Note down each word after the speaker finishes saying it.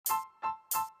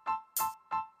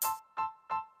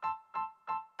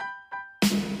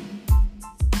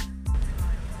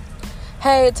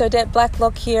Hey, it's Odette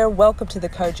Blacklock here. Welcome to the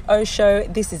Coach O Show.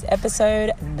 This is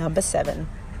episode number 7.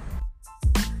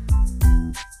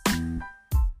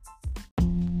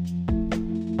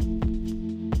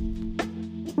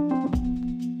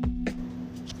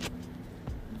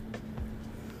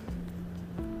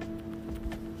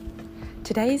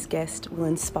 Today's guest will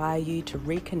inspire you to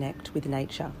reconnect with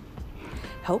nature,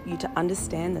 help you to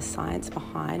understand the science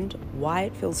behind why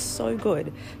it feels so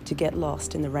good to get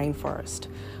lost in the rainforest,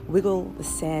 wiggle the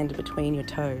sand between your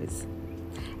toes.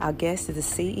 Our guest is the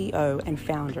CEO and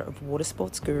founder of Water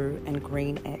Sports Guru and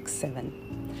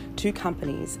GreenX7, two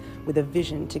companies with a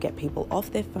vision to get people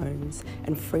off their phones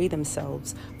and free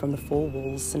themselves from the four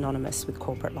walls synonymous with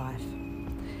corporate life.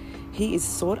 He is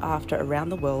sought after around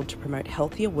the world to promote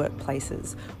healthier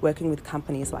workplaces, working with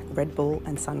companies like Redbull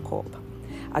and Suncorp.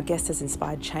 Our guest has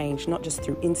inspired change not just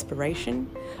through inspiration,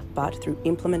 but through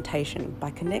implementation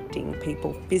by connecting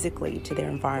people physically to their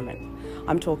environment.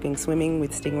 I'm talking swimming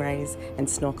with stingrays and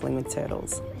snorkeling with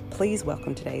turtles. Please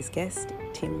welcome today's guest,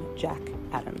 Tim Jack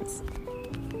Adams.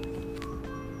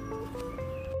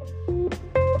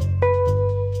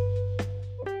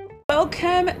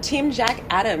 Welcome, Tim Jack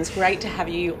Adams. Great to have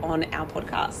you on our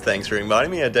podcast. Thanks for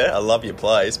inviting me, Odette. I love your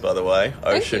place, by the way.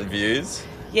 Ocean views.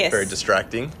 Yes. Very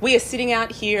distracting. We are sitting out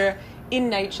here in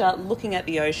nature, looking at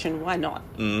the ocean. Why not?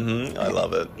 I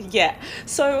love it. Yeah.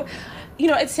 So,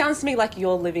 it sounds to me like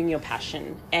you're living your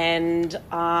passion. And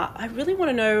I really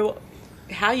want to know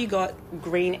how you got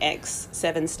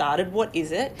GreenX7 started. What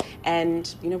is it?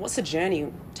 And, what's the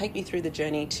journey? Take me through the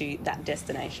journey to that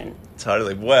destination.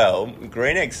 Totally. Well,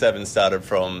 GreenX7 started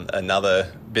from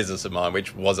another business of mine,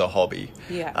 which was a hobby.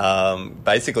 Yeah.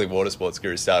 Basically, Water Sports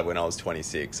Guru started when I was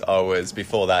 26. I was,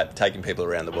 before that, taking people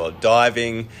around the world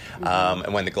diving.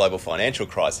 And when the global financial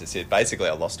crisis hit, basically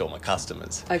I lost all my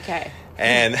customers. Okay.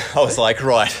 And I was like,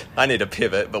 right, I need to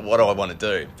pivot, but what do I want to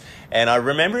do? And I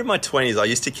remember in my 20s, I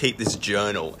used to keep this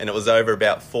journal, and it was over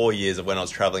about 4 years of when I was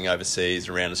traveling overseas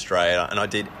around Australia, and I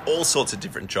did all sorts of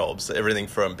different jobs, everything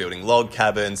from building log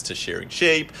cabins to shearing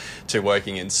sheep to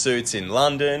working in suits in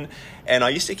London. And I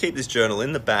used to keep this journal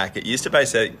in the back. It used to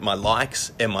basically my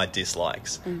likes and my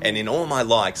dislikes. And in all my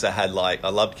likes, I had I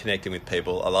loved connecting with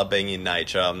people. I love being in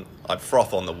nature. I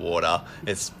froth on the water.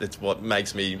 It's what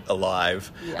makes me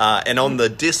alive. Yeah. And on the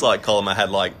dislike column, I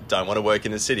had don't want to work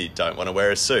in a city, don't want to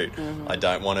wear a suit. I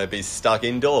don't want to be stuck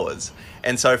indoors.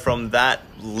 And so from that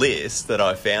list that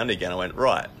I found again, I went,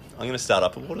 right, I'm going to start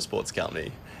up a water sports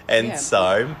company. And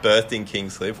so, birthed in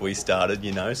Kingscliff, we started,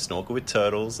 snorkel with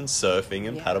turtles and surfing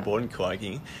and paddleboard and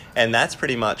kayaking. And that's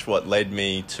pretty much what led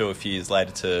me to a few years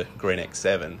later to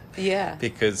GreenX7. Yeah.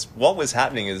 Because what was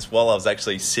happening is while I was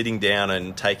actually sitting down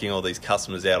and taking all these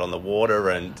customers out on the water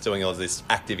and doing all this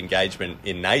active engagement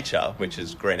in nature, which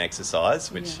is green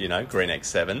exercise, which,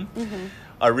 GreenX7,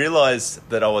 I realised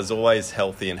that I was always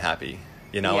healthy and happy.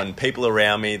 And people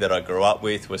around me that I grew up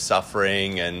with were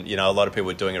suffering and, a lot of people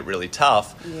were doing it really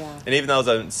tough. Yeah. And even though I was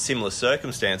in similar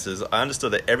circumstances, I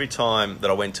understood that every time that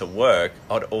I went to work,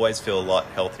 I'd always feel a lot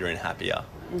healthier and happier.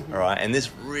 All right. And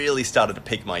this really started to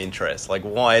pique my interest.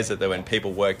 Why is it that when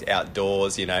people worked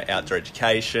outdoors, outdoor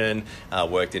education,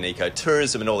 worked in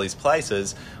ecotourism and all these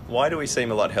places, why do we seem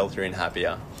a lot healthier and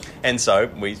happier? And so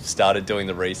we started doing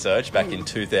the research back in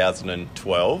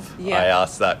 2012. Yeah. I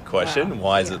asked that question. Wow.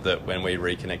 Why is it that when we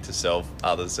reconnect to self,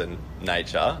 others and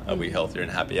nature, are we healthier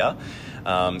and happier?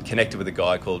 Connected with a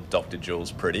guy called Dr.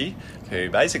 Jules Pretty,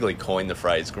 who basically coined the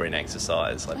phrase green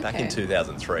exercise back in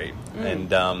 2003.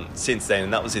 And since then,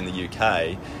 and that was in the UK,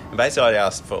 and basically I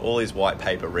asked for all his white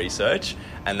paper research,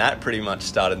 and that pretty much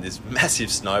started this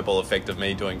massive snowball effect of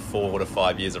me doing 4 to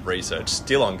 5 years of research,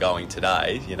 still ongoing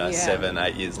today, 7,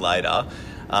 8 years later,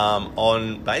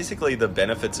 on basically the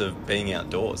benefits of being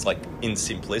outdoors, in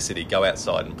simplicity, go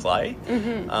outside and play.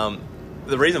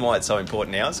 The reason why it's so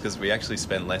important now is because we actually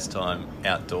spend less time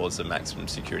outdoors than maximum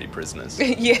security prisoners.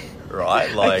 Yeah. Right?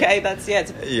 Okay,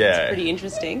 it's pretty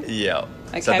interesting. Yeah.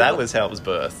 Okay, so that was how it was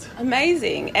birthed.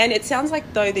 Amazing. And it sounds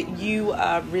like, though, that you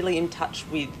are really in touch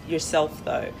with yourself,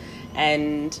 though.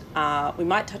 And we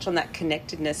might touch on that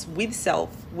connectedness with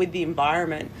self, with the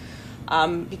environment.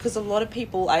 Because a lot of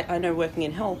people, I know working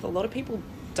in health, a lot of people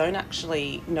don't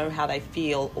actually know how they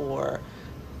feel or...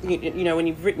 when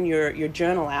you've written your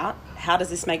journal out, how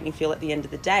does this make me feel at the end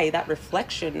of the day? That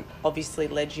reflection obviously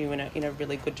led you in a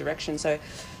really good direction. So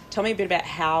tell me a bit about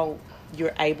how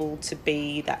you're able to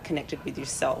be that connected with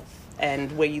yourself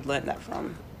and where you learned that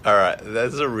from. All right,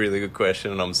 that's a really good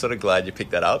question, and I'm sort of glad you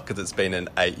picked that up because it's been an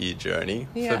 8-year journey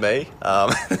for me.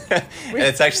 And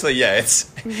it's actually,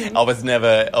 I was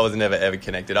never ever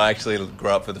connected. I actually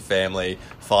grew up with a family,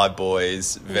 5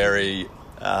 boys, very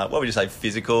what would you say,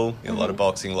 physical, a lot of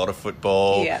boxing, a lot of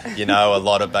football, Yeah. you know, a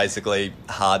lot of basically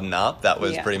harden up. That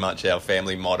was Yeah. pretty much our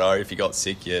family motto. If you got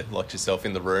sick, you locked yourself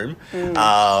in the room. You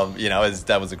know,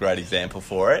 that was a great example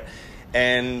for it.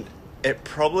 And it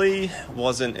probably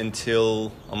wasn't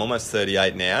until I'm almost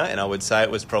 38 now, and I would say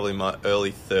it was probably my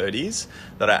early 30s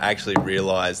that I actually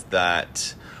realised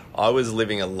that I was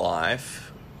living a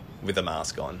life with a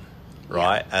mask on,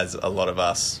 right? Yeah. As a lot of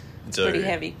us do. Pretty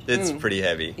heavy. It's pretty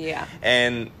heavy. Yeah.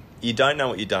 And you don't know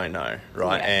what you don't know,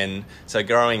 right? Yeah. And so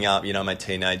growing up, you know, my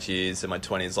teenage years and my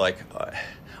 20s, like,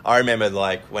 I remember,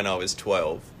 like, when I was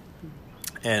 12,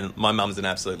 and my mum's an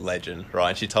absolute legend,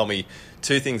 right? She told me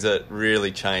 2 things that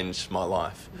really changed my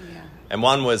life. Yeah. And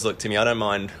one was, look, Timmy, I don't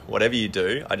mind whatever you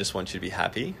do. I just want you to be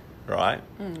happy, right?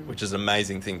 Which is an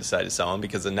amazing thing to say to someone,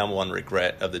 because the number one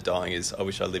regret of the dying is, I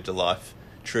wish I lived a life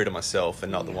true to myself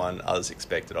and not the one others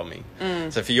expected of me.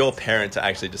 So for your parent to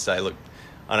actually just say, look,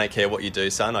 I don't care what you do,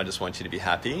 son, I just want you to be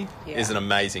happy, is an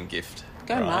amazing gift.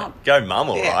 Go mum. Go mum,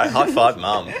 all right. High five,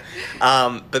 mum.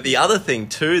 But the other thing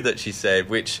too that she said,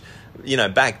 which, you know,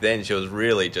 back then she was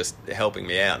really just helping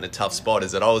me out in a tough spot,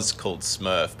 is that I was called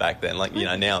Smurf back then. Like, you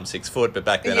know, now I'm 6 foot, but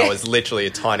back then I was literally a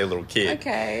tiny little kid.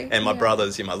 Okay. And my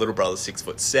brothers, you know, my little brother's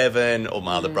 6'7", all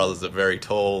my other brothers are very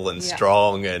tall and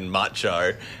strong and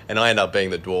macho. And I end up being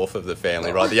the dwarf of the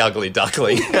family, right? The ugly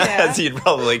duckling, as you'd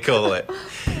probably call it.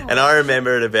 And I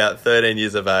remember at about 13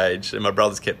 years of age, and my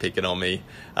brothers kept picking on me.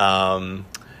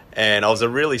 And I was a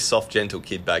really soft, gentle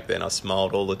kid back then. I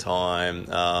smiled all the time.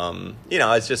 You know,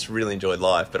 I just really enjoyed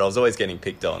life, but I was always getting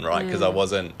picked on, right? Because I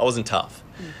wasn't tough.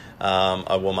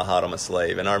 I wore my heart on my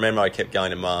sleeve. And I remember I kept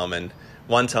going to mum, and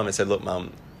one time I said, look,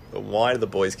 mum, why do the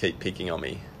boys keep picking on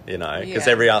me? You know, because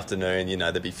every afternoon, you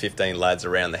know, there'd be 15 lads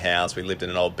around the house. We lived in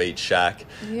an old beach shack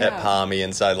at Palmy,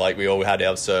 and so, like, we all had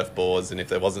our surfboards, and if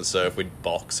there wasn't surf, we'd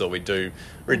box or we'd do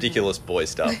ridiculous boy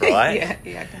stuff, right?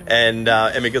 And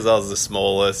because I was the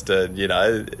smallest and, you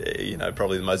know,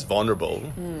 probably the most vulnerable,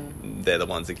 they're the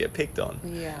ones that get picked on.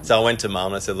 So I went to mum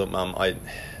and I said, look, mum, I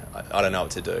don't know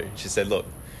what to do. She said,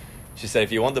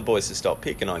 if you want the boys to stop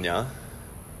picking on you,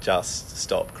 just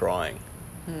stop crying.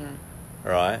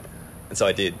 Right? And so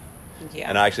I did.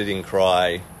 And I actually didn't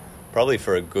cry probably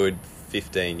for a good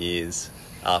 15 years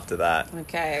after that.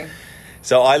 Okay.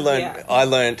 So I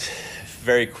learned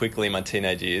very quickly in my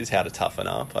teenage years how to toughen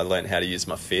up. I learned how to use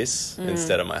my fists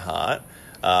instead of my heart.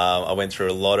 I went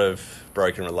through a lot of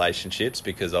broken relationships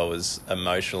because I was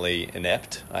emotionally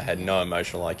inept. I had no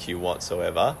emotional IQ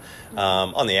whatsoever.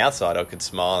 On the outside, I could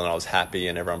smile and I was happy,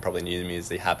 and everyone probably knew me as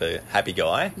the happy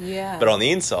guy. Yeah. But on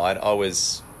the inside, I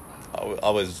was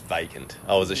vacant.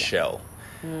 I was a shell.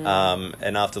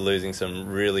 And after losing some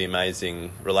really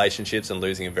amazing relationships and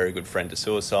losing a very good friend to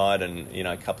suicide, and, you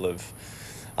know, a couple of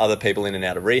other people in and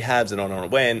out of rehabs and on it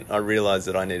went, I realised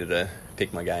that I needed to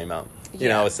pick my game up. You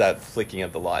know, it's that flicking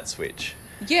of the light switch.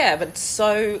 Yeah, but it's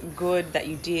so good that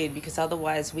you did, because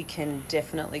otherwise we can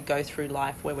definitely go through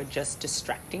life where we're just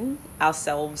distracting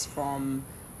ourselves from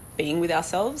being with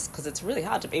ourselves, because it's really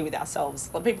hard to be with ourselves.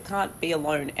 A lot of people can't be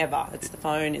alone ever. It's the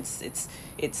phone, it's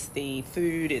the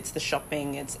food, it's the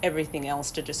shopping, it's everything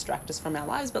else to distract us from our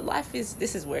lives. But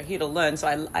this is we're here to learn.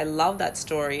 So I love that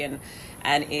story, and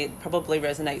it probably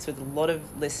resonates with a lot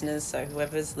of listeners. So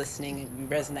whoever's listening, if you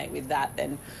resonate with that,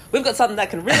 then we've got something that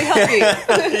can really help you.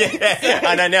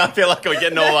 I know, now I feel like we're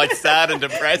getting all like sad and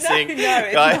depressing. No,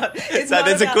 it's not. So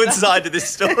there's a good side to this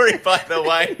story, by the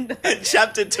way.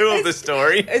 Chapter 2 of the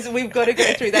story. We've got to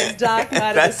go through that dark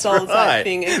night of the soul type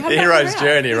thing. And the hero's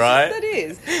journey, right? That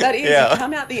is. You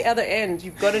come out the other end.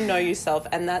 You've got to know yourself,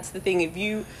 and that's the thing. If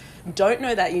you don't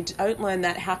know that, you don't learn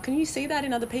that, how can you see that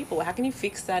in other people? How can you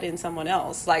fix that in someone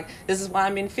else? Like, this is why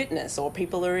I'm in fitness, or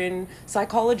people are in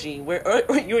psychology, where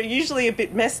you're usually a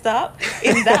bit messed up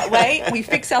in that way. We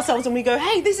fix ourselves and we go,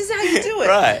 hey, this is how you do it.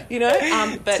 Right. You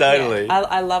know? But totally. Yeah,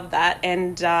 I love that.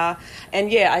 And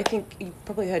yeah, I think you've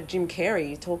probably heard Jim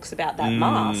Carrey talks about that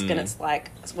mask, and it's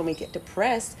like, when we get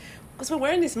depressed, because we're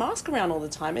wearing this mask around all the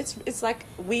time. It's like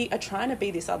we are trying to be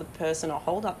this other person or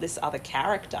hold up this other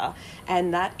character,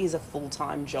 and that is a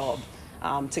full-time job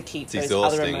to keep those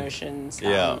exhausting. other emotions.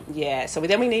 So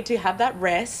then we need to have that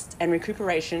rest and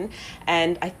recuperation,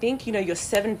 and I think, you know, your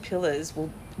 7 pillars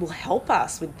will help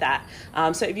us with that.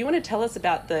 So if you want to tell us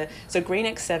about Green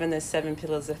X7, there's 7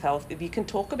 pillars of health. If you can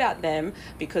talk about them,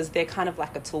 because they're kind of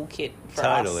like a toolkit for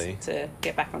us to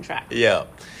get back on track. Yeah.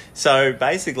 So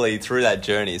basically through that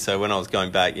journey, so when I was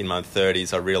going back in my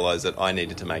 30s, I realised that I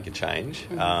needed to make a change.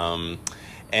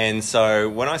 And so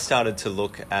when I started to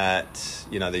look at,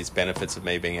 these benefits of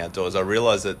me being outdoors, I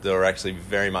realised that they were actually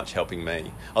very much helping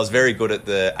me. I was very good at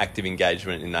the active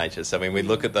engagement in nature. So when we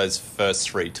look at those first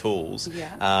three tools,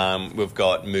 we've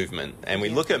got movement. And we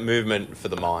look at movement for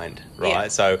the mind, right? Yeah.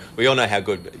 So we all know how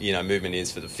good, movement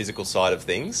is for the physical side of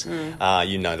things.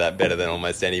 You know that better than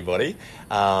almost anybody.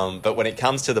 But when it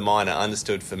comes to the mind, I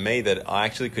understood for me that I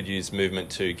actually could use movement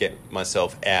to get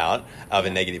myself out of a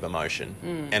negative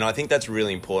emotion. And I think that's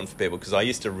really important for people, because I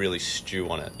used to really stew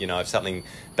on it. If something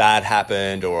bad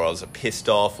happened, or I was pissed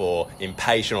off or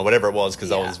impatient or whatever it was,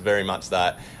 because I was very much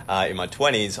that in my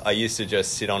 20s, I used to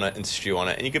just sit on it and stew on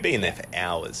it, and you could be in there for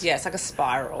hours. Yeah, it's like a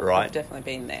spiral. Right. I've definitely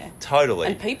been there. Totally.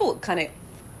 And people kind of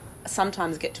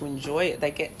sometimes get to enjoy it.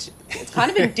 It's kind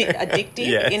of addictive.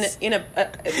 Yes.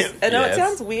 I know it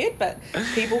sounds weird, but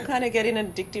people kind of get in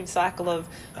an addictive cycle of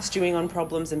stewing on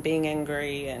problems and being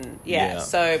angry, and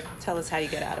so tell us how you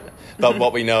get out of it. But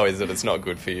what we know is that it's not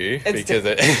good for you, because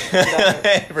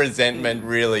resentment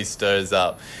really stirs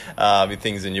up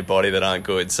things in your body that aren't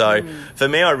good. So for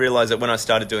me, I realised that when I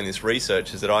started doing this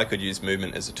research is that I could use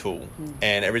movement as a tool.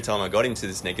 And every time I got into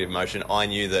this negative emotion, I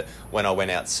knew that when I went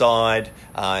outside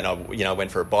and I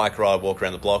went for a bike ride, walk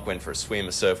around the block, went for a swim,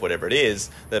 a surf, whatever it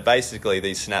is, that basically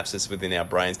these synapses within our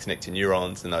brains connect to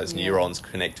neurons, and those neurons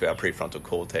connect to our prefrontal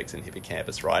cortex and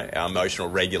hippocampus, right? Our emotional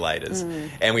regulators.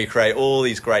 And we create all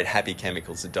these great happy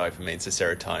chemicals, the dopamine, the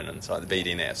serotonin, so the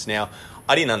BDNFs. Now,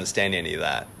 I didn't understand any of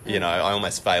that. I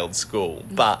almost failed school.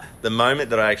 But the moment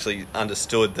that I actually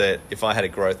understood that if I had a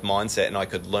growth mindset and I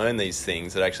could learn these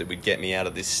things that actually would get me out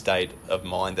of this state of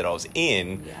mind that I was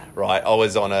in, right, I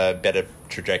was on a better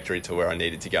trajectory to where I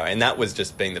needed to go. And that was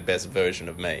just being the best version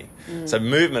of me. So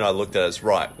movement, I looked at as,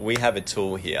 right, we have a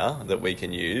tool here that we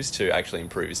can use to actually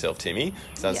improve yourself, Timmy.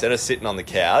 So instead of sitting on the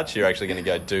couch, you're actually going to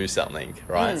go do something,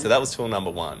 right? So that was tool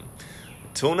number one.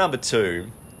 Tool number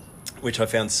two, which I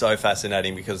found so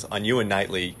fascinating, because I knew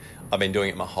innately I've been doing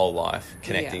it my whole life,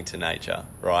 connecting to nature,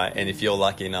 right? And if you're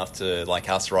lucky enough to, like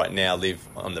us right now, live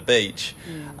on the beach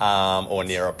or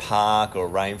near a park or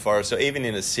rainforest, or even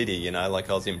in a city, like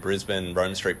I was in Brisbane,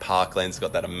 Rome Street Parkland's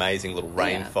got that amazing little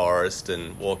rainforest,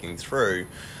 and walking through,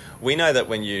 we know that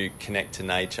when you connect to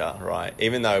nature, right,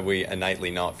 even though we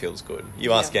innately know it feels good,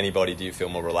 you ask anybody, do you feel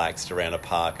more relaxed around a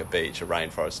park, a beach, a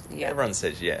rainforest? Everyone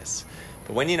says yes.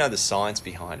 But when you know the science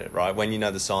behind it, right, when you know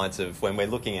the science of when we're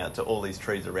looking out to all these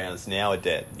trees around us now are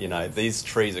dead, these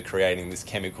trees are creating this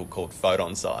chemical called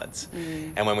photoncides.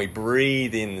 And when we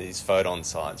breathe in these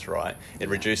photoncides, right, it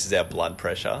reduces our blood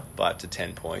pressure by up to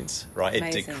 10 points, right?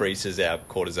 Amazing. It decreases our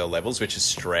cortisol levels, which is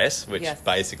stress, which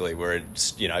basically we're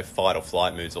in, fight or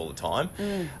flight moods all the time.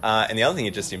 And the other thing,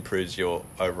 it just improves your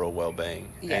overall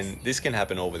well-being. Yes. And this can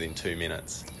happen all within 2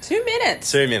 minutes. 2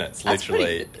 minutes? 2 minutes, that's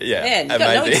literally. Man, you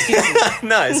amazing. got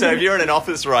No, so if you're in an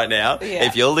office right now,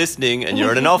 if you're listening and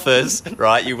you're in an office,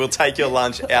 right, you will take your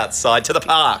lunch outside to the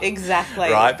park.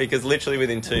 Exactly. Right, because literally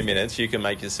within 2 minutes you can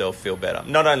make yourself feel better.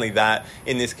 Not only that,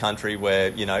 in this country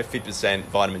where, 50%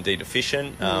 vitamin D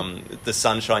deficient, the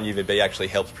sunshine UVB actually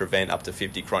helps prevent up to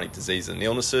 50 chronic diseases and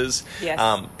illnesses. Yes.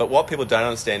 But what people don't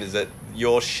understand is that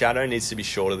your shadow needs to be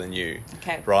shorter than you.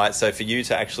 Okay. Right, so for you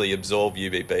to actually absorb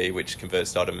UVB, which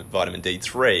converts to vitamin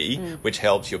D3, which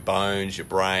helps your bones, your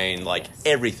brain,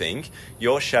 everything,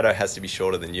 your shadow has to be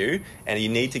shorter than you, and you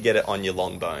need to get it on your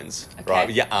long bones, right?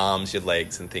 Your arms, your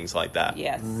legs, and things like that.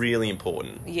 Yes. Really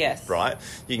important. Yes. Right?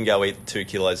 You can go eat 2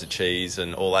 kilos of cheese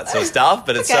and all that sort of stuff,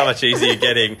 but it's so much easier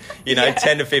getting,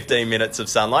 10 to 15 minutes of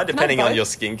sunlight, depending on your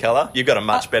skin colour. You've got a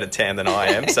much better tan than I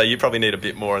am, so you probably need a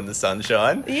bit more in the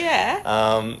sunshine.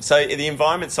 Yeah. So the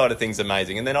environment side of things is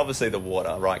amazing. And then obviously the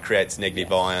water, right, creates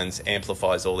negative ions,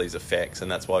 amplifies all these effects,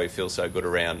 and that's why we feel so good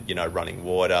around, running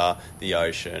water, the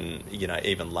ocean,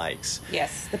 even lakes.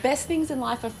 Yes, the best things in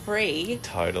life are free.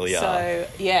 Totally are.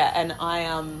 So, and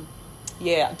I,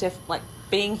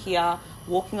 being here,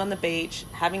 walking on the beach,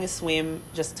 having a swim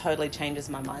just totally changes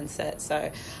my mindset.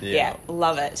 So,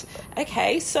 love it.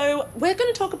 Okay, so we're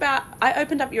going to talk about, I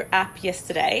opened up your app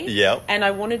yesterday. Yep.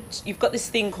 And you've got this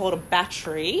thing called a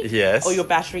battery. Yes. Or your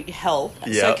battery health.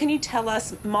 Yep. So can you tell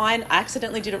us, mine, I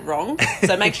accidentally did it wrong.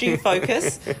 So make sure you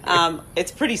focus.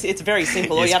 It's very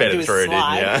simple. All you have to do is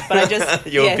slide. But I just...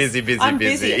 You're busy. I'm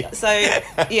busy. So,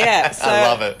 I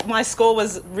love it. My score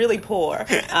was really poor.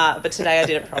 But today I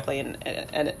did it properly and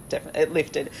it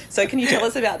lifted. So can you tell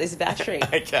us about this battery?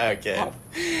 Okay. Oh.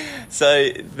 So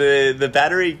the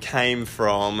battery came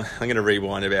from, I'm going to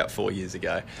rewind about 4 years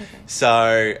ago. Okay.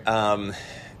 So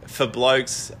for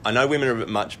blokes, I know women are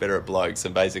much better at blokes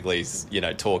and basically,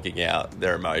 talking out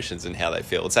their emotions and how they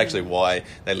feel. It's actually why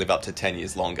they live up to 10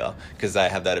 years longer, because they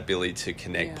have that ability to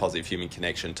connect, positive human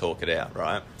connection, talk it out,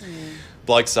 right?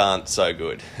 Blokes aren't so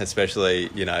good, especially,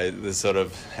 the sort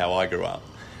of how I grew up.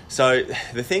 So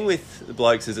the thing with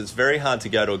blokes is it's very hard to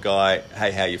go to a guy,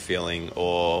 hey, how you feeling?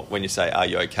 Or when you say, are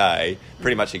you okay?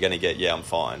 Pretty much you're going to get, yeah, I'm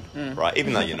fine, right?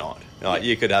 Even though you're not. Like,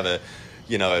 you could have a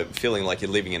feeling like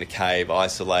you're living in a cave,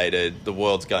 isolated, the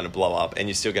world's going to blow up, and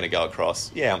you're still going to go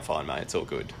across, yeah, I'm fine, mate, it's all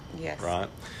good. Yes. Right?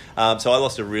 So I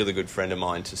lost a really good friend of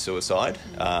mine to suicide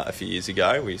a few years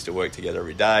ago. We used to work together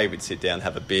every day. We'd sit down,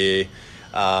 have a beer,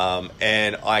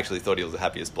 and I actually thought he was the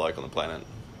happiest bloke on the planet.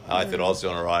 I thought I was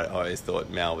doing all right. I always thought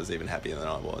Mal was even happier than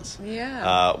I was.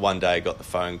 Yeah. One day I got the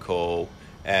phone call,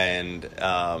 and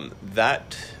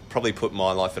that probably put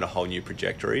my life in a whole new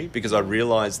trajectory, because I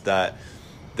realised that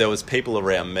there was people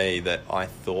around me that I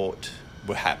thought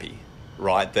were happy,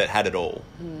 right, that had it all,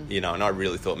 and I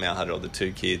really thought Mal had it all, the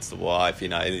 2 kids, the wife, he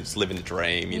was living the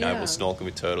dream, we're snorkeling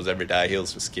with turtles every day, he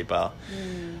was a skipper.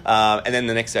 And then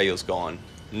the next day he was gone.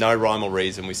 No rhyme or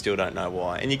reason, we still don't know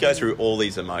why. And you go through all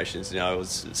these emotions, I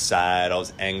was sad, I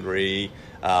was angry,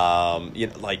 God,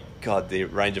 the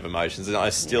range of emotions, and I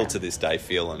still to this day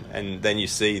feel them. And then you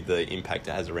see the impact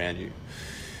it has around you.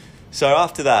 So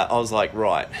after that, I was like,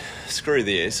 right, screw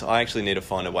this. I actually need to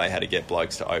find a way how to get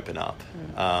blokes to open up.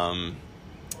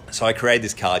 So I created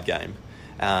this card game,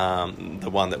 the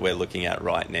one that we're looking at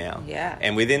right now. Yeah.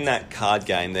 And within that card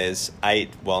game, there's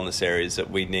 8 wellness areas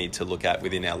that we need to look at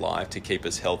within our life to keep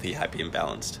us healthy, happy and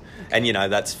balanced. And,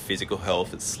 that's physical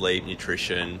health, it's sleep,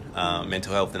 nutrition,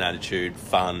 mental health and attitude,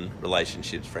 fun,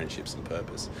 relationships, friendships and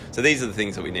purpose. So these are the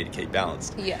things that we need to keep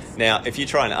balanced. Yes. Now, if you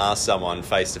try and ask someone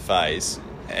face to face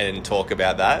and talk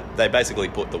about that, they basically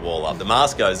put the wall up. The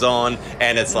mask goes on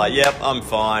and it's like, yep, I'm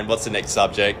fine. What's the next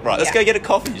subject? Right, let's go get a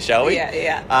coffee, shall we?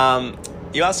 Yeah.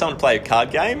 You ask someone to play a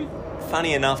card game,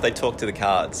 funny enough, they talk to the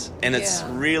cards. And it's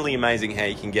really amazing how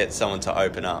you can get someone to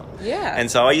open up. Yeah. And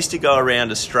so I used to go around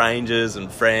to strangers and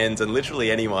friends and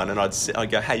literally anyone, and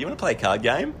I'd go, hey, you want to play a card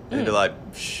game? And they'd be like,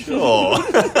 sure.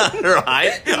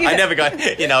 Right? Yeah. I never go,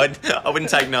 I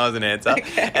wouldn't take no as an answer.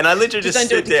 Okay. And I literally just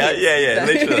sit down. Yeah,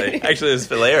 literally. Actually, it was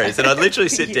hilarious. And I'd literally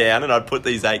sit down and I'd put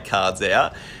these 8 cards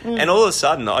out. And all of a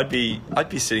sudden, I'd be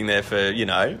sitting there for,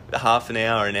 half an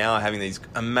hour, having these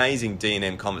amazing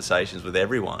D&M conversations with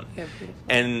everyone. Yeah.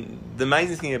 And the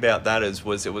amazing thing about that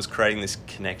was it was creating this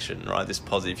connection, right? This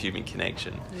positive human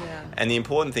connection. Yeah. And the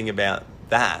important thing about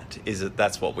that is that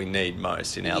that's what we need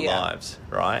most in our lives,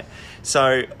 right?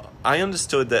 So I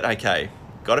understood that, okay,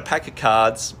 got a pack of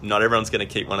cards, not everyone's going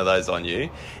to keep one of those on you.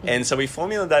 And so we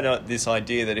formulated this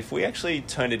idea that if we actually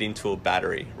turned it into a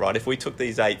battery, right? If we took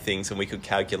these 8 things and we could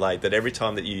calculate that every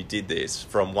time that you did this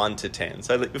from 1 to 10,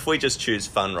 so if we just choose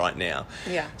fun right now.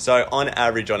 Yeah. So on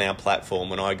average on our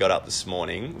platform, when I got up this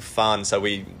morning, fun, so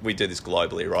we do this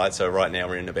globally, right? So right now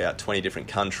we're in about 20 different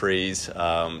countries,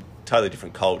 totally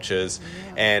different cultures.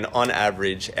 Yeah. And on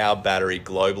average, our battery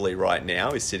globally right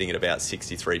now is sitting at about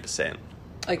 63%.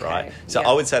 Okay. Right? So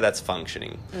I would say that's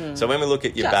functioning. So when we look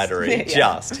at your battery,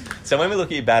 so when we look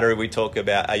at your battery, we talk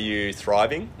about, are you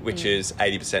thriving, which is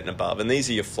 80% and above. And these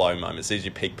are your flow moments. These are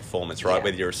your peak performance, right? Yeah.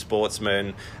 Whether you're a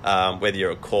sportsman, whether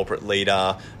you're a corporate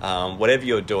leader, whatever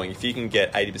you're doing, if you can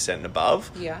get 80% and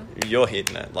above, you're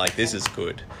hitting it. Like, this is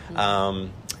good.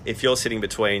 If you're sitting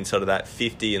between sort of that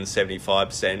 50 and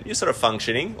 75%, you're sort of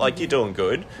functioning, like you're doing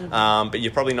good, but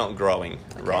you're probably not growing,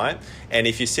 right? And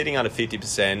if you're sitting under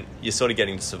 50%, you're sort of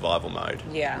getting to survival mode,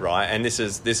 right? And this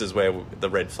is where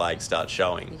the red flags start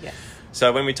showing. Yeah.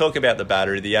 So when we talk about the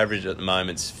battery, the average at the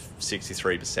moment's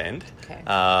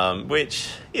 63%, which,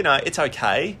 it's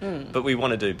okay, but we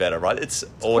want to do better, right? It's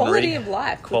ordinary. Quality of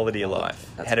life. Quality of life.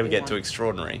 How do we get to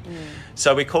extraordinary?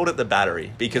 So we called it the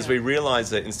battery because we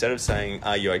realised that instead of saying,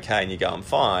 are you okay? And you go, I'm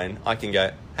fine. I can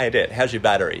go, hey, Dad, how's your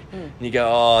battery? And you go,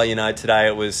 oh, today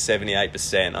it was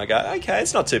 78%. I go, okay,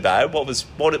 it's not too bad. What was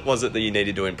it that you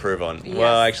needed to improve on? Yes.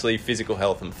 Well, actually, physical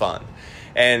health and fun.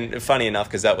 And funny enough,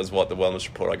 because that was what the wellness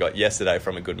report I got yesterday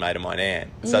from a good mate of mine,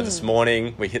 Anne. So this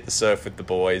morning, we hit the surf with the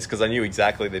boys because I knew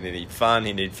exactly that he needed fun,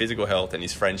 he needed physical health, and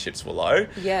his friendships were low.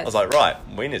 Yes. I was like, right,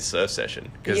 we need a surf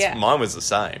session because mine was the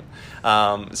same.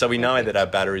 So we know that our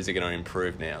batteries are going to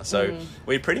improve now. So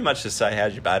we pretty much just say,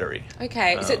 how's your battery?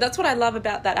 Okay, so that's what I love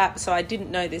about that app. So I didn't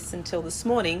know this until this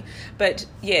morning. But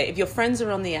if your friends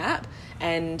are on the app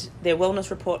and their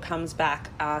wellness report comes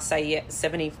back, say,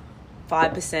 75%,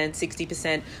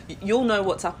 60%, you'll know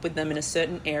what's up with them in a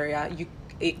certain area.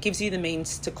 it gives you the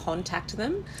means to contact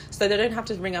them, so they don't have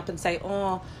to ring up and say,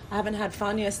 oh, I haven't had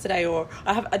fun yesterday, or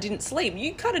I didn't sleep.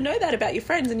 You kind of know that about your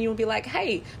friends, and you'll be like,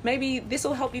 hey, maybe this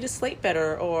will help you to sleep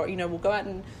better, or, you know, we'll go out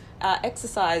and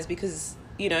exercise because,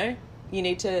 you know, you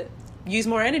need to use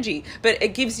more energy. But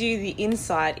it gives you the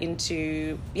insight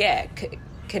into,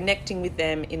 connecting with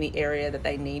them in the area that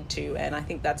they need to. And I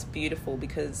think that's beautiful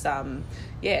because,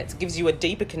 it gives you a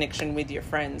deeper connection with your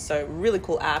friends. So really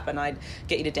cool app, and I'd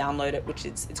get you to download it, which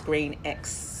it's Green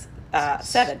X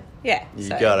 7. Yeah. You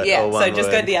got it. Yeah. So just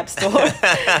go to the App Store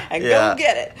and go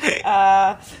get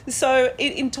it. So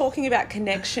in talking about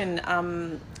connection,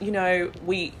 you know,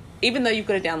 even though you've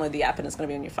got to download the app and it's going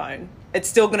to be on your phone, it's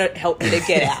still going to help you to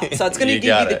get out. So it's going to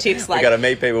give you the tips. Like, you got to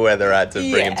meet people where they're at to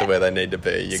bring them to where they need to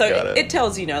be. You got it. It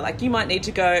tells you, like, you might need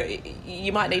to go,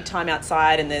 you might need time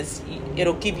outside, and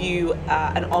it'll give you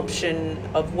an option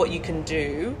of what you can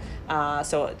do.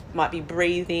 So it might be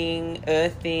breathing,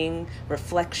 earthing,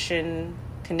 reflection,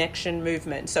 connection,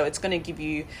 movement. So it's going to give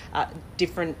you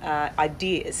different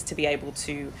ideas to be able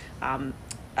to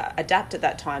adapt at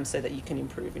that time so that you can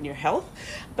improve in your health.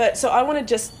 But so I want to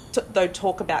just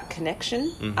talk about connection,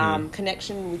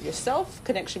 connection with yourself,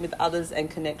 connection with others,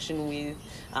 and connection with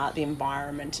the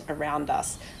environment around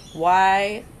us.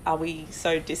 Why are we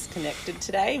so disconnected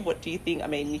today? What do you think? I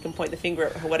mean, you can point the finger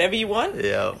at whatever you want.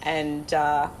 Yeah. And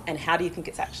how do you think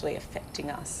it's actually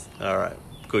affecting us? All right.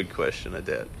 Good question,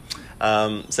 Adele.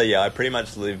 I pretty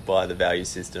much live by the value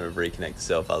system of reconnect to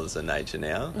self, others, and nature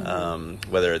now,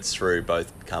 whether it's through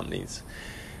both companies.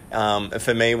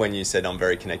 For me, when you said I'm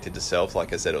very connected to self,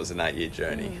 like I said, it was an 8-year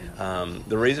journey.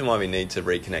 The reason why we need to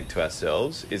reconnect to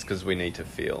ourselves is because we need to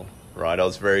feel, right? I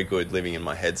was very good living in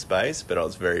my head space, but I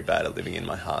was very bad at living in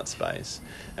my heart space.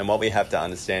 And what we have to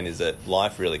understand is that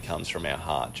life really comes from our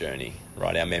heart journey,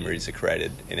 right? Our memories are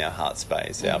created in our heart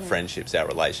space. Our friendships, our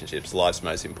relationships, life's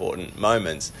most important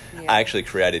moments are actually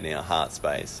created in our heart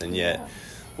space. And yet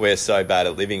we're so bad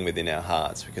at living within our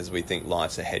hearts because we think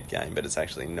life's a head game, but it's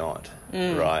actually not,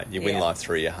 right? You win life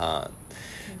through your heart.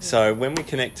 So when we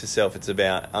connect to self, it's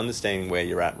about understanding where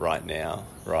you're at right now,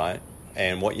 right?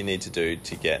 And what you need to do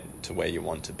to get to where you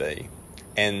want to be.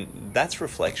 And that's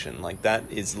reflection. Like, that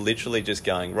is literally just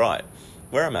going, right,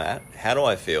 where I'm at, how do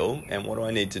I feel, and what do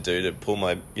I need to do to pull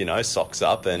my, socks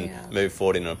up and move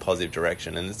forward in a positive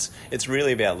direction. And it's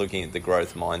really about looking at the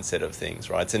growth mindset of things,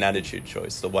 right? It's an attitude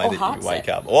choice, the way that you wake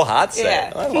up. Or heart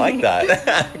set. I like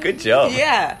that. Good job.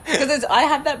 Yeah, because I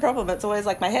have that problem. It's always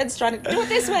like my head's trying to do it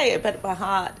this way, but my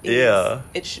heart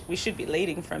is, we should be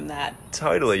leading from that.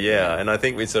 Totally, yeah. And I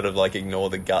think we sort of ignore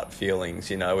the gut feelings,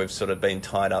 we've sort of been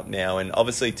tied up now, and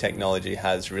obviously technology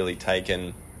has really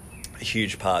taken a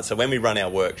huge part. So when we run our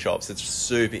workshops, it's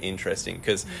super interesting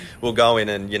because we'll go in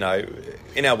and,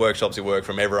 in our workshops we work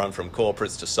from everyone from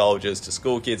corporates to soldiers to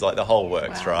school kids, like the whole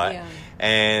works, right? Yeah.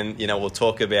 And, we'll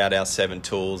talk about our 7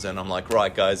 tools, and I'm like,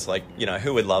 right, guys,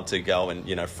 who would love to go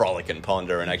and, frolic and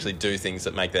ponder and actually do things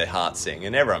that make their heart sing?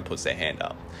 And everyone puts their hand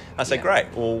up. I say,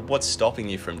 great, well, what's stopping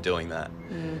you from doing that?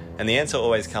 And the answer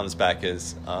always comes back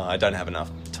as, I don't have enough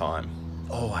time.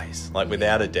 Always,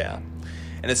 without a doubt.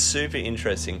 And it's super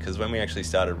interesting because when we actually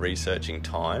started researching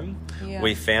time,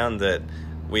 we found that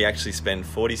we actually spend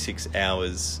 46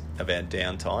 hours of our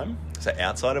downtime, so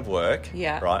outside of work,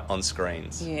 right, on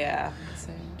screens. Yeah.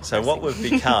 So what we've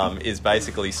become is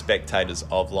basically spectators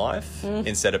of life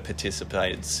instead of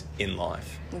participants in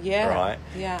life. Yeah. Right?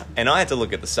 Yeah. And I had to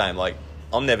look at the same,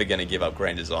 I'm never going to give up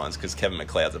Grand Designs because Kevin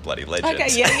McLeod's a bloody legend.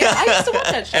 Okay, yeah. I used to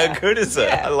watch that show. How good is it?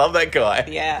 I love that guy.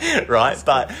 Yeah. Right?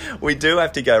 But we do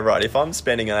have to go, right, if I'm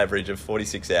spending an average of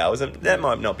 46 hours, and that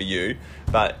might not be you,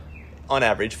 but on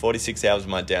average, 46 hours of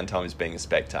my downtime is being a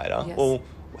spectator. Yes. Well,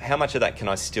 how much of that can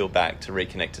I steal back to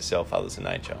reconnect to self, others, and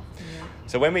nature? Yeah.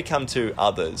 So when we come to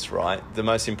others, right, the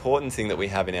most important thing that we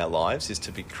have in our lives is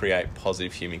to create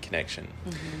positive human connection.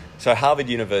 So Harvard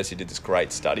University did this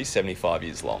great study, 75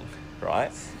 years long.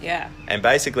 Right? Yeah. And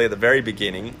basically at the very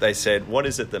beginning, they said, what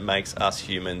is it that makes us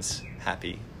humans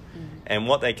happy? And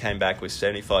what they came back with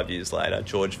 75 years later,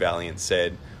 George Valiant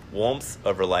said, warmth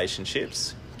of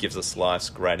relationships gives us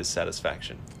life's greatest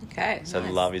satisfaction. Okay. So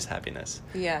love is happiness.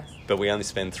 Yeah. But we only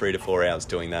spend 3 to 4 hours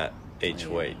doing that each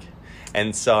week.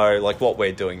 And so what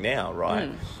we're doing now, right?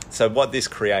 So what this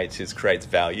creates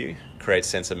value, creates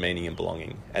sense of meaning and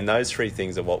belonging. And those 3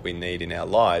 things are what we need in our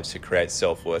lives to create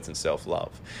self-worth and self-love.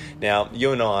 Now,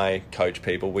 you and I coach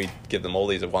people, we give them all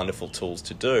these wonderful tools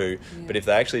to do, but if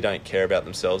they actually don't care about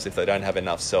themselves, if they don't have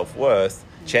enough self-worth,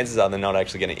 chances are they're not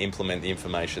actually going to implement the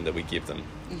information that we give them.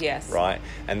 Yes. Right?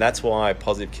 And that's why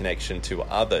positive connection to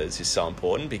others is so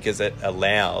important, because it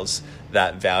allows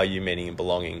that value, meaning and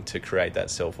belonging to create that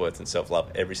self-worth and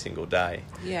self-love every single day.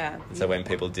 Yeah. So when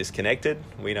people are disconnected,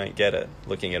 we don't get it.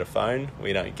 Looking at a phone,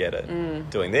 we don't get it.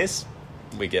 Doing this,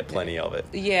 we get plenty of it.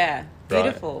 Yeah.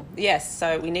 Beautiful. Right. Yes.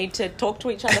 So we need to talk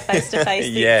to each other face to face.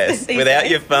 Yes. Without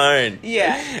your phone.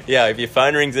 Yeah. Yeah. If your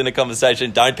phone rings in a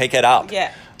conversation, don't pick it up.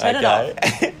 Yeah. Turn it off.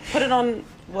 Put it on,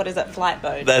 what is it, flight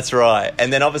mode. That's right.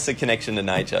 And then obviously connection to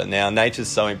nature. Now, nature's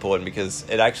so important because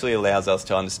it actually allows us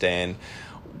to understand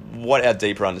what our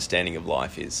deeper understanding of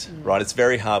life is, right? It's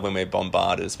very hard when we're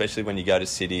bombarded, especially when you go to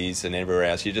cities and everywhere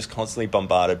else. You're just constantly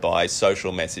bombarded by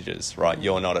social messages, right?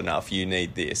 You're not enough. You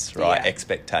need this, right? Yeah.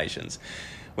 Expectations.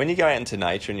 When you go out into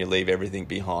nature and you leave everything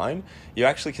behind, you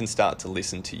actually can start to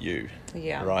listen to you,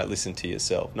 right? Listen to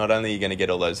yourself. Not only are you going to get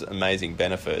all those amazing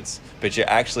benefits, but you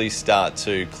actually start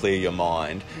to clear your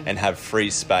mind and have free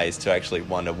space to actually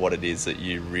wonder what it is that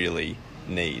you really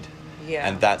need. Yeah.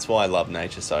 And that's why I love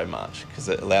nature so much, because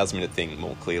it allows me to think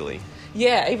more clearly.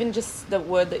 Yeah, even just the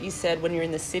word that you said, when you're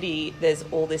in the city, there's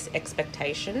all this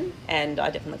expectation, and I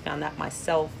definitely found that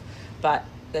myself. But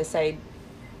they say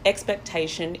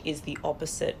expectation is the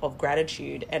opposite of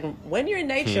gratitude, and when you're in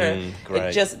nature,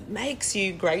 it just makes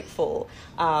you grateful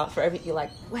for everything. You're like,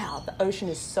 wow, the ocean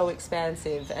is so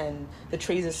expansive and the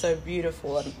trees are so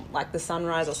beautiful, and like the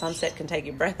sunrise or sunset can take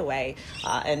your breath away,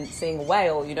 and seeing a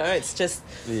whale, you know, it's just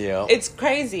it's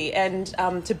crazy. And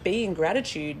to be in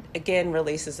gratitude again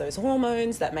releases those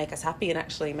hormones that make us happy and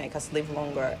actually make us live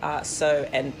longer,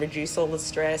 and reduce all the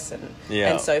stress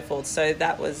and so forth. So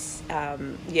that was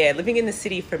living in the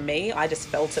city. For me, I just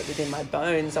felt it within my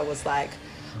bones. I was like,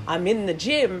 I'm in the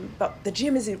gym, but the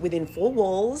gym is within four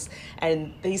walls,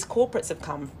 and these corporates have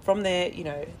come from their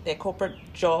corporate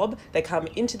job. They come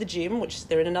into the gym, which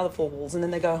they're in another four walls, and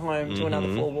then they go home to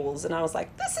another four walls. And I was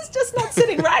like, this is just not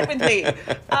sitting right with me.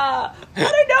 I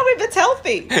don't know if it's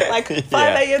healthy. Like 5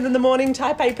 a.m. in the morning,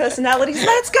 type A personalities,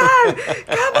 let's go.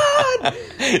 Come on.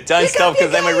 Don't stop,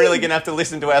 because then we're really going to have to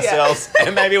listen to ourselves,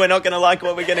 and maybe we're not going to like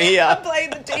what we're going to hear. I'm playing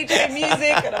the DJ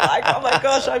music, and I'm like, oh my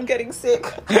gosh, I'm getting sick.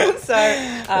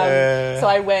 So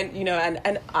I went,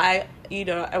 and I,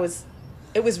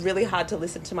 it was really hard to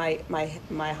listen to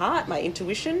my heart, my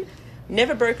intuition.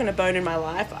 Never broken a bone in my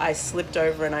life. I slipped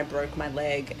over and I broke my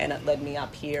leg, and it led me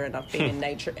up here, and I've been in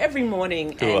nature every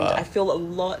morning, and I feel a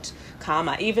lot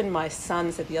calmer. Even my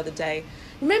son said the other day,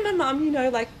 remember, Mum,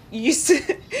 you used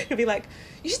to, he'll be like,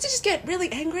 you used to just get really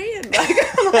angry, and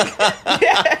I'm like,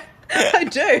 yeah. I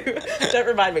do. Don't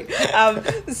remind me.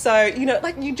 So,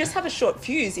 you just have a short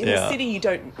fuse. In the city, you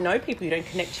don't know people. You don't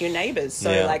connect to your neighbours.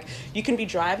 So, you can be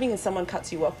driving and someone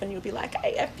cuts you off and you'll be like,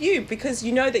 hey, F you, because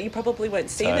you know that you probably won't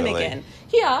see them again.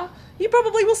 Here, you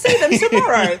probably will see them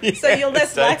tomorrow. So you're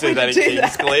less likely to do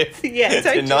that.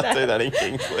 Do not do that in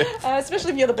Kingscliff.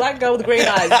 Especially if you're the black girl with the green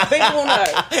eyes. People will know.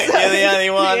 So, you're the only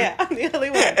one. Yeah, I'm the only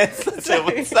one.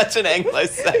 It's such an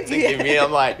Anglo-Saxon in me.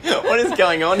 I'm like, what is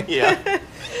going on here?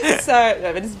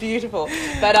 But it's beautiful.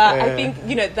 But I think,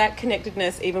 that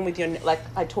connectedness, even with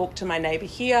I talk to my neighbour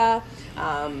here,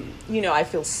 I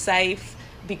feel safe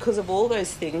because of all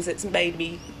those things. It's made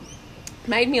me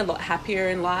a lot happier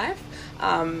in life.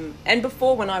 And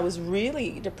before, when I was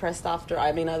really depressed after,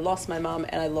 I lost my mum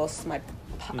and I lost my,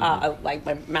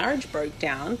 my marriage broke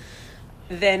down.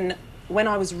 Then when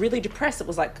I was really depressed, it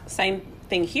was like same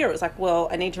thing here. It was like, well,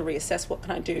 I need to reassess. What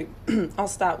can I do? I'll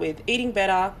start with eating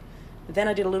better. Then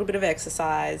I did a little bit of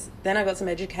exercise. Then I got some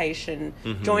education,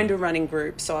 joined a running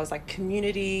group. So I was like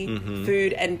community,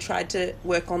 food, and tried to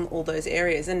work on all those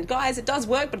areas. And guys, it does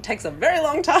work, but it takes a very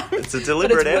long time. It's a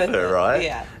deliberate effort, right?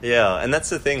 Yeah. Yeah. And that's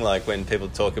the thing, when people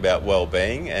talk about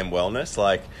well-being and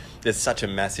wellness, there's such a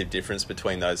massive difference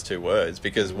between those two words,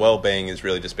 because well-being is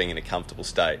really just being in a comfortable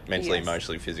state, mentally,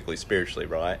 emotionally, physically, spiritually,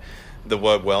 right? The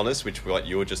word wellness, which what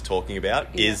you were just talking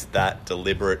about, is that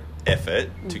deliberate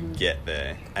effort to get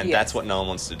there. And that's what no one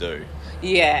wants to do.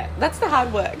 Yeah, that's the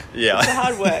hard work. Yeah. It's the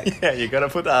hard work. Yeah, you got to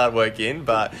put the hard work in,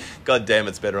 but God damn,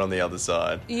 it's better on the other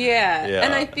side. Yeah.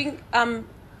 And I think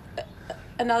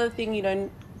another thing,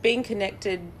 being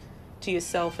connected to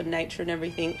yourself and nature and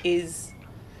everything is,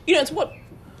 it's what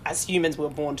as humans we're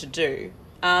born to do.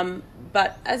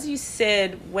 But as you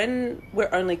said, when we're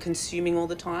only consuming all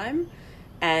the time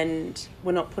and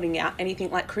we're not putting out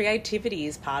anything, creativity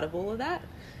is part of all of that.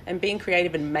 And being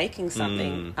creative and making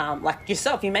something, like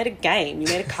yourself, you made a game, you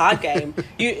made a card game.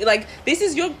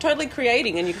 You're totally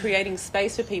creating, and you're creating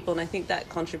space for people. And I think that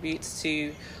contributes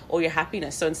to all your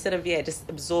happiness. So instead of, just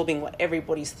absorbing what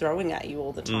everybody's throwing at you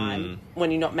all the time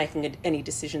when you're not making any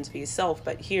decisions for yourself,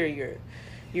 but here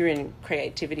you're in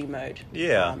creativity mode.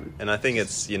 Yeah, and I think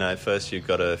it's, first you've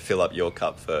got to fill up your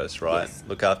cup first, right? Yes.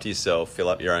 Look after yourself, fill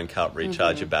up your own cup,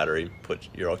 recharge your battery, put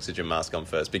your oxygen mask on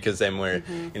first, because then we're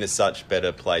in a such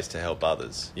better place to help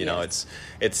others. You know,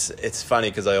 it's funny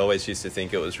because I always used to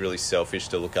think it was really selfish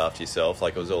to look after yourself.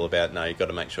 Like, it was all about, no, you've got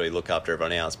to make sure you look after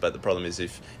everyone else. But the problem is,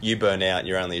 if you burn out and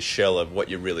you're only a shell of what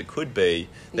you really could be,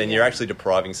 then you're actually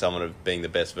depriving someone of being the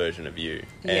best version of you.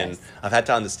 And I've had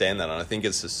to understand that, and I think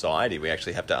as society we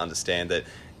actually have to understand that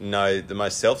no, the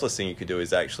most selfless thing you could do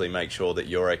is actually make sure that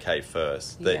you're okay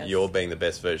first, that you're being the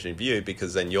best version of you,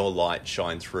 because then your light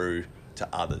shines through to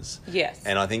others. Yes.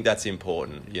 And I think that's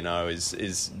important,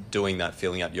 is doing that,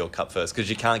 filling up your cup first, because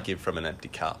you can't give from an empty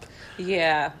cup.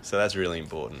 Yeah. So that's really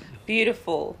important.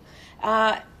 Beautiful.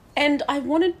 And I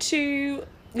wanted to,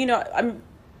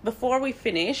 before we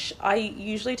finish, I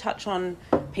usually touch on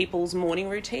people's morning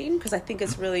routine, because I think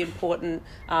it's really important.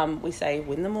 We say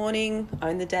win the morning,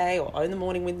 own the day, or own the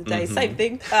morning, win the day, same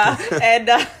thing.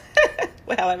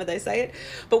 However they say it.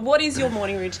 But what is your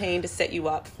morning routine to set you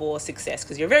up for success?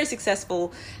 Because you're very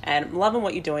successful and I'm loving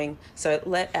what you're doing. So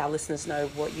let our listeners know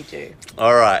what you do.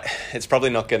 All right. It's probably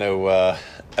not going to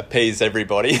appease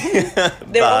everybody.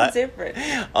 They're all different.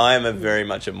 I am very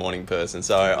much a morning person.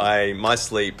 So my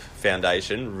sleep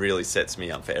foundation really sets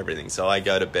me up for everything. So I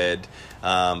go to bed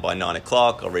by 9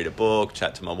 o'clock. I'll read a book,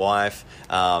 chat to my wife,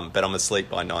 but I'm asleep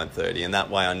by 9:30. And that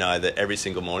way I know that every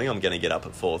single morning I'm going to get up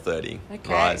at 4:30.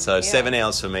 Okay. Right. So 7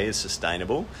 hours for me is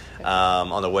sustainable.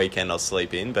 On the weekend I'll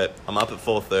sleep in, but I'm up at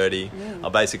 4:30. I'll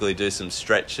basically do some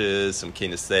stretches, some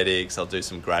kinesthetics. I'll do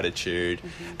some gratitude.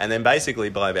 And then basically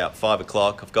by about 5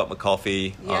 o'clock, I've got my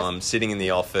coffee. I'm sitting in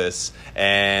the office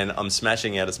and I'm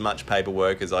smashing out as much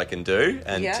paperwork as I can do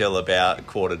until about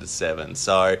 6:45.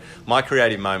 So my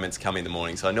creative moments come in the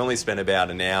morning. So I normally spend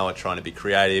about an hour trying to be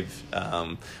creative,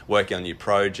 working on new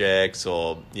projects,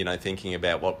 or, thinking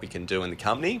about what we can do in the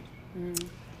company.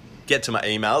 Get to my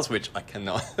emails, which I can't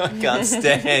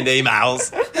stand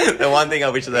emails. The one thing I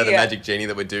wish I had a magic genie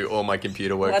that would do all my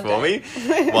computer work for me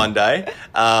one day.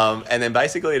 And then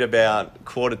basically at about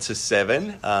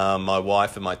 6:45, my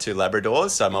wife and my 2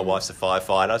 Labradors, so my wife's a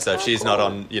firefighter, so if she's not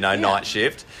on, night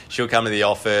shift, she'll come to the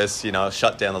office,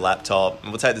 shut down the laptop,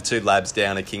 and we'll take the 2 labs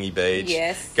down to Kingy Beach,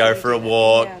 go for a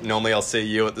walk. Normally I'll see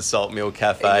you at the Salt Mill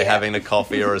Cafe having a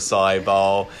coffee or a acai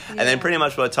bowl. And then pretty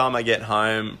much by the time I get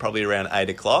home, probably around 8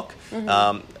 o'clock,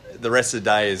 the rest of the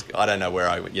day is, I don't know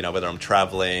where whether I'm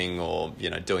traveling or,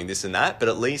 doing this and that, but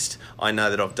at least I know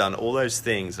that I've done all those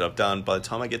things that I've done. By the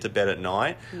time I get to bed at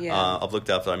night, I've looked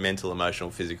after my mental, emotional,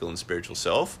 physical and spiritual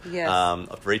self.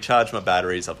 I've recharged my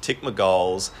batteries, I've ticked my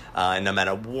goals, and no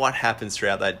matter what happens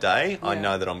throughout that day, I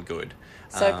know that I'm good.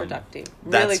 So productive.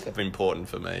 Really that's important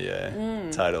for me,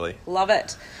 totally. Love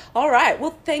it. All right.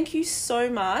 Well, thank you so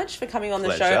much for coming on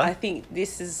the show. I think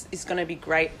this is going to be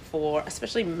great for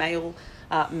especially male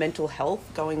mental health,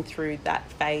 going through that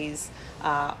phase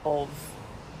of,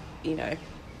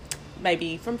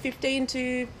 maybe from 15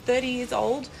 to 30 years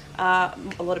old. A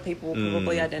lot of people will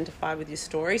probably identify with your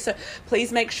story. So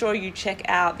please make sure you check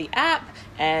out the app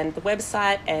and the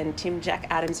website, and Tim Jack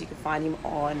Adams. You can find him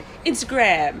on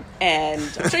Instagram, and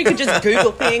I'm sure you can just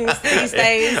Google things these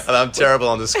days. I'm terrible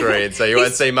on the screen, so you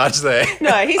won't see much there.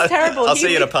 No, he's terrible. I'll see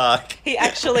you in a park. He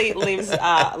actually lives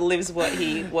what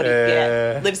he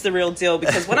lives the real deal,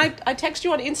 because when I text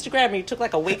you on Instagram, you took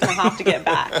like a week and a half to get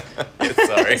back.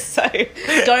 Sorry. So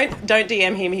don't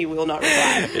DM him, he will not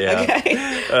reply.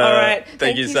 Okay. All right.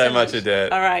 Thank you so much,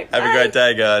 Adette. All right. Have a great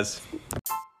day, guys.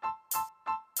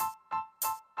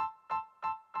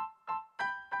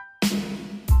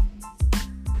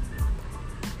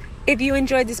 If you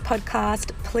enjoyed this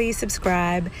podcast, please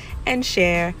subscribe and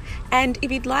share. And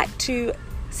if you'd like to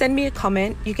send me a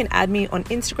comment, you can add me on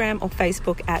Instagram or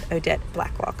Facebook at Odette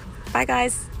Blacklock. Bye,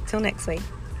 guys. Till next week.